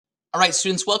All right,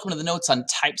 students, welcome to the notes on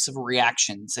types of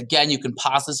reactions. Again, you can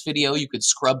pause this video, you could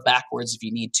scrub backwards if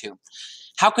you need to.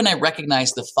 How can I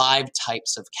recognize the 5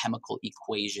 types of chemical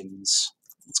equations?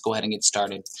 Let's go ahead and get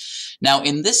started. Now,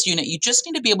 in this unit, you just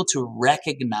need to be able to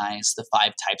recognize the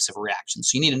 5 types of reactions.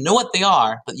 So you need to know what they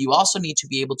are, but you also need to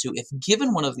be able to, if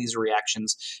given one of these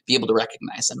reactions, be able to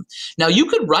recognize them. Now, you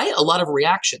could write a lot of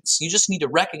reactions. You just need to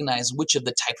recognize which of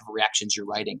the type of reactions you're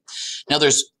writing. Now,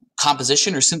 there's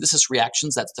composition or synthesis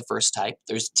reactions, that's the first type.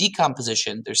 There's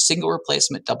decomposition, there's single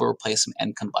replacement, double replacement,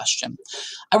 and combustion.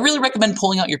 I really recommend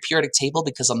pulling out your periodic table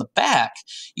because on the back,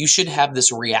 you should have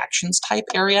this reactions type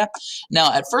area.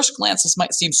 Now, at first glance, this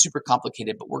might seem super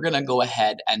complicated, but we're going to go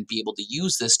ahead and be able to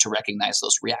use this to recognize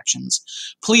those reactions.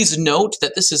 Please note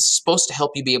that this is supposed to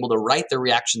help you be able to write the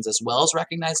reactions as well as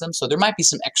recognize them, so there might be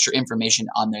some extra information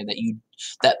on there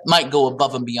that might go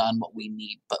above and beyond what we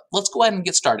need. But let's go ahead and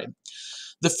get started.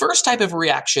 The first type of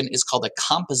reaction is called a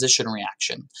composition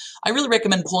reaction. I really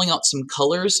recommend pulling out some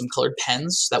colors, some colored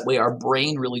pens. That way our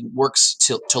brain really works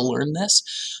to learn this.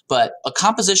 But a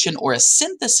composition or a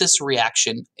synthesis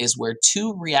reaction is where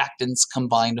 2 reactants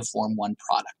combine to form one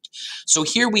product. So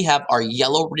here we have our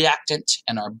yellow reactant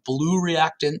and our blue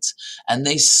reactant, and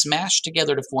they smash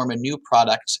together to form a new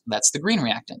product. That's the green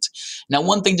reactant. Now,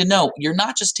 one thing to note, you're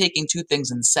not just taking 2 things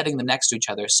and setting them next to each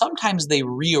other. Sometimes they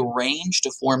rearrange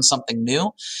to form something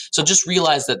new. So just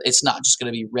realize that it's not just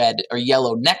going to be red or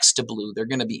yellow next to blue. They're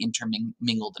going to be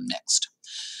intermingled and mixed.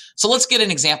 So let's get an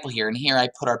example here. And here I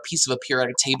put our piece of a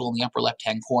periodic table in the upper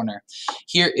left-hand corner.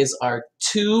 Here is our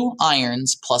 2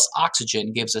 irons plus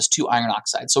oxygen gives us 2 iron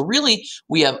oxide. So really,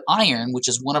 we have iron, which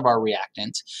is one of our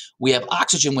reactants. We have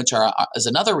oxygen, which is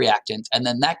another reactant, and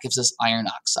then that gives us iron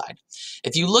oxide.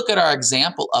 If you look at our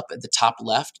example up at the top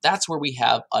left, that's where we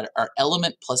have our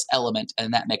element plus element,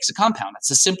 and that makes a compound. It's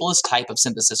the simplest type of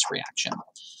synthesis reaction.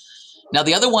 Now,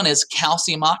 the other one is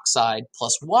calcium oxide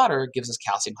plus water gives us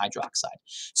calcium hydroxide.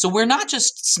 So we're not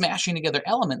just smashing together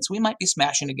elements, we might be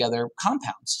smashing together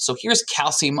compounds. So here's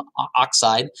calcium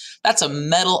oxide, that's a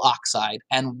metal oxide,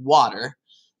 and water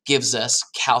gives us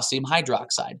calcium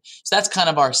hydroxide. So that's kind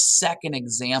of our second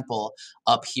example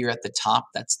up here at the top.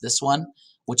 That's this one,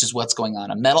 which is what's going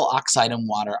on. A metal oxide and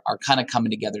water are kind of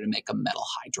coming together to make a metal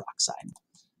hydroxide.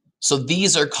 So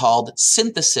these are called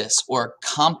synthesis or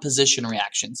composition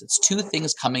reactions. It's 2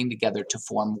 things coming together to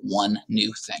form one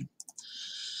new thing.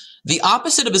 The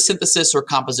opposite of a synthesis or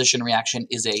composition reaction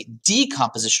is a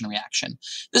decomposition reaction.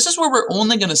 This is where we're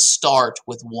only going to start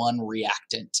with 1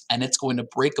 reactant, and it's going to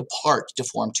break apart to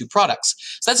form 2 products.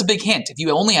 So that's a big hint. If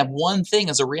you only have 1 thing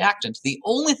as a reactant, the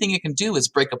only thing it can do is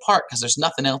break apart because there's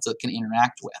nothing else it can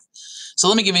interact with. So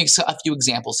let me give you a few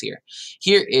examples here.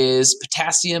 Here is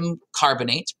potassium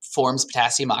carbonate forms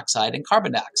potassium oxide and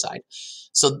carbon dioxide.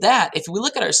 So that, if we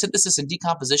look at our synthesis and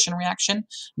decomposition reaction,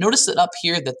 notice that up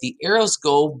here that the arrows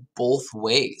go both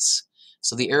ways.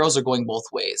 So the arrows are going both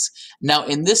ways. Now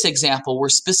in this example, we're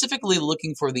specifically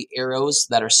looking for the arrows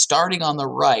that are starting on the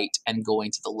right and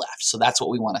going to the left. So that's what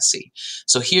we want to see.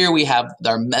 So here we have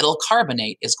our metal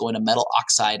carbonate is going to metal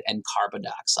oxide and carbon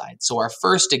dioxide. So our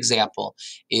first example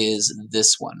is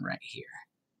this one right here.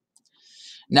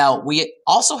 Now we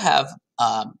also have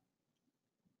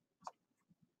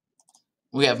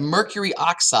mercury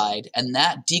oxide, and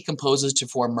that decomposes to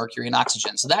form mercury and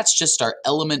oxygen. So that's just our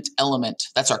element.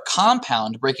 That's our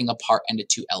compound breaking apart into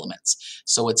 2 elements.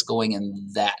 So it's going in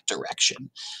that direction.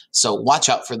 So watch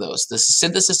out for those. The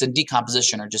synthesis and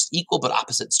decomposition are just equal but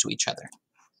opposites to each other.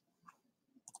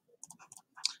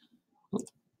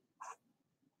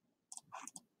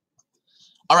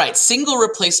 All right, single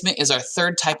replacement is our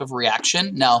 3rd type of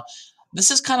reaction. Now, this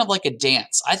is kind of like a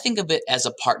dance. I think of it as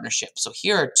a partnership. So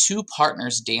here are 2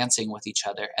 partners dancing with each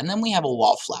other, and then we have a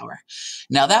wallflower.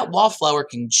 Now that wallflower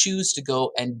can choose to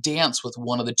go and dance with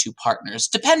one of the 2 partners.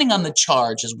 Depending on the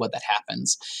charge is what that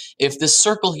happens. If this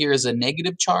circle here is a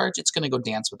negative charge, it's going to go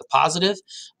dance with a positive.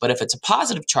 But if it's a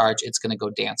positive charge, it's going to go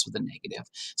dance with a negative.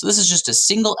 So this is just a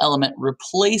single element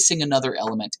replacing another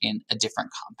element in a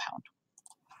different compound.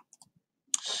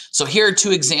 So here are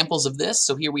 2 examples of this.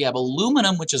 So here we have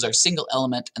aluminum, which is our single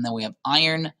element, and then we have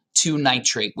iron 2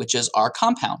 nitrate, which is our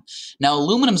compound. Now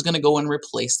aluminum is going to go and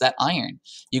replace that iron.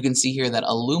 You can see here that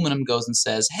aluminum goes and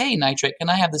says, hey nitrate, can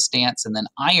I have this dance? And then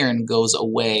iron goes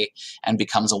away and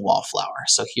becomes a wallflower.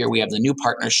 So here we have the new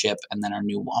partnership and then our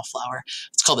new wallflower.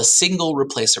 It's called a single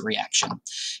replacement reaction.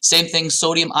 Same thing,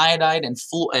 sodium iodide and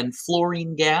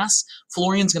fluorine gas.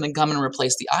 Fluorine is going to come and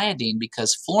replace the iodine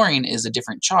because fluorine is a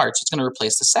different charge. So it's going to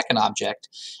replace the second object,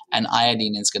 and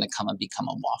iodine is going to come and become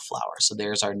a wallflower. So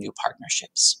there's our new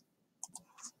partnerships.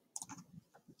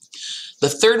 The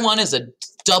third one is a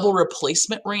double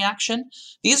replacement reaction.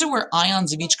 These are where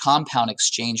ions of each compound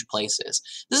exchange places.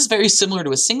 This is very similar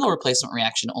to a single replacement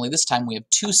reaction, only this time we have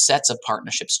two sets of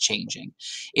partnerships changing.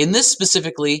 In this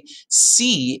specifically,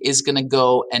 C is going to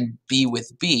go and be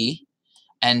with B,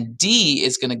 and D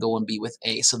is going to go and be with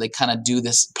A. So they kind of do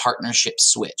this partnership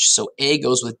switch. So A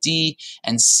goes with D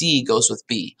and C goes with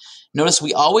B. Notice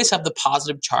we always have the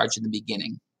positive charge in the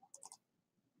beginning.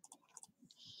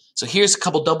 So here's a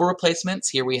couple double replacements.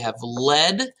 Here we have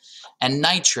lead and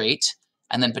nitrate,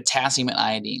 and then potassium and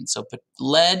iodine. So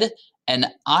lead and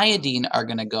iodine are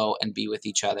going to go and be with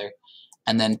each other,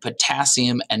 and then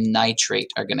potassium and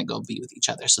nitrate are going to go be with each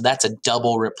other. So that's a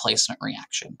double replacement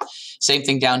reaction. Same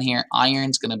thing down here.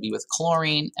 Iron's going to be with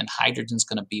chlorine, and hydrogen's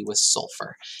going to be with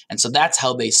sulfur. And so that's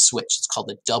how they switch. It's called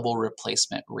a double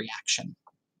replacement reaction.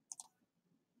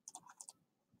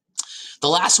 The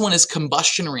last one is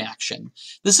combustion reaction.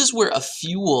 This is where a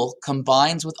fuel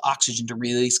combines with oxygen to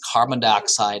release carbon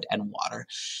dioxide and water.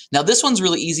 Now this one's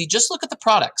really easy. Just look at the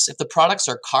products. If the products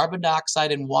are carbon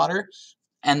dioxide and water,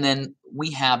 and then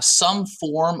we have some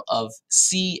form of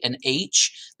C and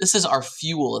H, this is our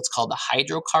fuel. It's called the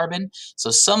hydrocarbon.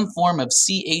 So some form of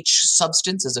CH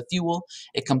substance is a fuel.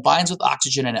 It combines with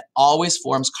oxygen and it always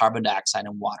forms carbon dioxide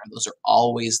and water. Those are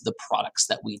always the products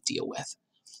that we deal with.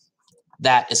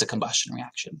 That is a combustion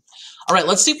reaction. All right,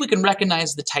 let's see if we can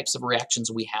recognize the types of reactions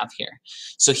we have here.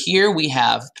 So here we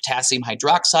have potassium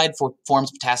hydroxide forms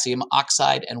potassium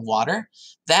oxide and water.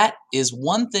 That is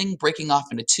one thing breaking off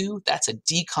into two. That's a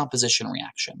decomposition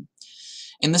reaction.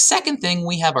 In the second thing,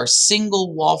 we have our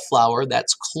single wallflower,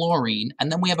 that's chlorine,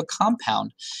 and then we have a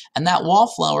compound, and that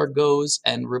wallflower goes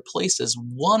and replaces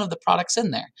one of the products in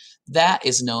there. That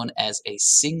is known as a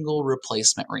single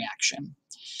replacement reaction.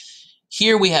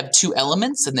 Here we have two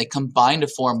elements and they combine to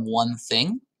form one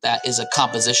thing. That is a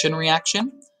composition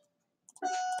reaction.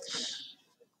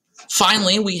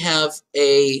 Finally, we have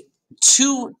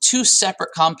two separate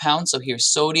compounds. So here's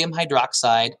sodium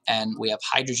hydroxide and we have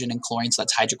hydrogen and chlorine, so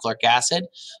that's hydrochloric acid.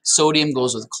 Sodium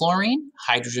goes with chlorine,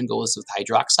 hydrogen goes with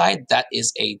hydroxide. That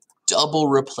is a double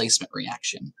replacement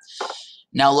reaction.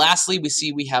 Now lastly,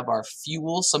 we have our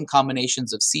fuel, some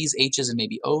combinations of C's, H's, and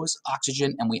maybe O's,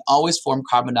 oxygen, and we always form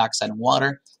carbon dioxide and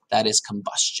water. That is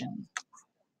combustion.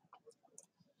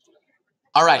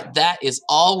 All right, that is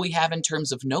all we have in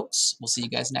terms of notes. We'll see you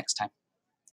guys next time.